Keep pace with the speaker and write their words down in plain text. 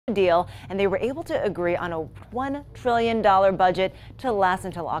deal, and they were able to agree on a $1 trillion budget to last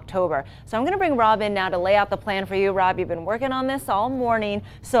until October. So I'm going to bring Rob in now to lay out the plan for you. Rob, you've been working on this all morning.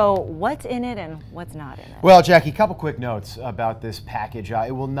 So what's in it and what's not in it? Well, Jackie, a couple quick notes about this package.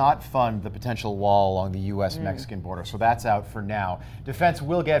 It will not fund the potential wall along the U.S.-Mexican border, so that's out for now. Defense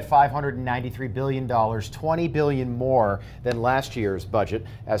will get $593 billion, $20 billion more than last year's budget,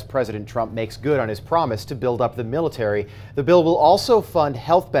 as President Trump makes good on his promise to build up the military. The bill will also fund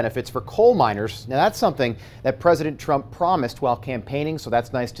health benefits for coal miners. Now, that's something that President Trump promised while campaigning, so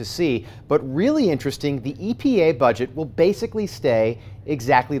that's nice to see. But really interesting, the EPA budget will basically stay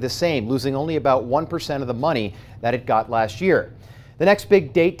exactly the same, losing only about 1% of the money that it got last year. The next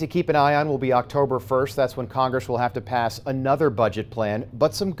big date to keep an eye on will be October 1st. That's when Congress will have to pass another budget plan.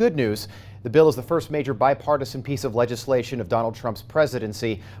 But some good news. The bill is the first major bipartisan piece of legislation of Donald Trump's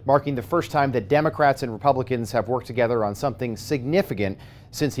presidency, marking the first time that Democrats and Republicans have worked together on something significant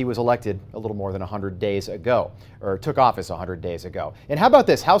since he was elected a little more than 100 days ago, or took office 100 days ago. And how about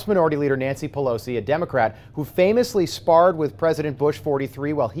this? House Minority Leader Nancy Pelosi, a Democrat who famously sparred with President Bush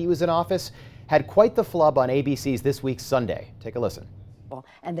 43 while he was in office, had quite the flub on ABC's This Week Sunday. Take a listen.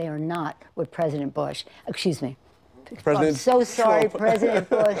 And they are not with President Bush. Excuse me. President I'm so sorry, Trump. President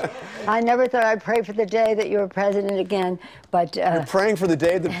Bush. I never thought I'd pray for the day that you were president again, but... You're praying for the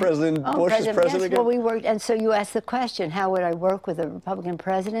day that President Bush is president yes, again? well, we worked, and so you asked the question, how would I work with a Republican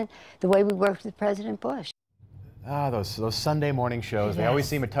president? The way we worked with President Bush. Those Sunday morning shows, they always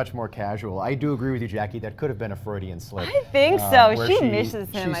seem a touch more casual. I do agree with you, Jackie, that could have been a Freudian slip. I think so. She misses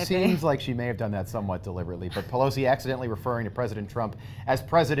him, I think. She seems like she may have done that somewhat deliberately, but Pelosi accidentally referring to President Trump as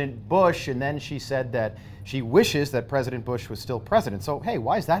President Bush, and then she said that she wishes that President Bush was still president. So, hey,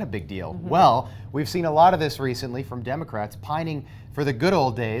 why is that a big deal? Well, we've seen a lot of this recently from Democrats pining for the good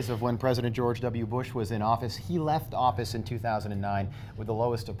old days of when President George W. Bush was in office. He left office in 2009 with the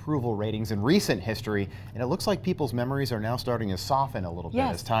lowest approval ratings in recent history, and it looks like people's memories are now starting to soften a little bit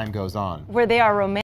as time goes on. Where they are romantic.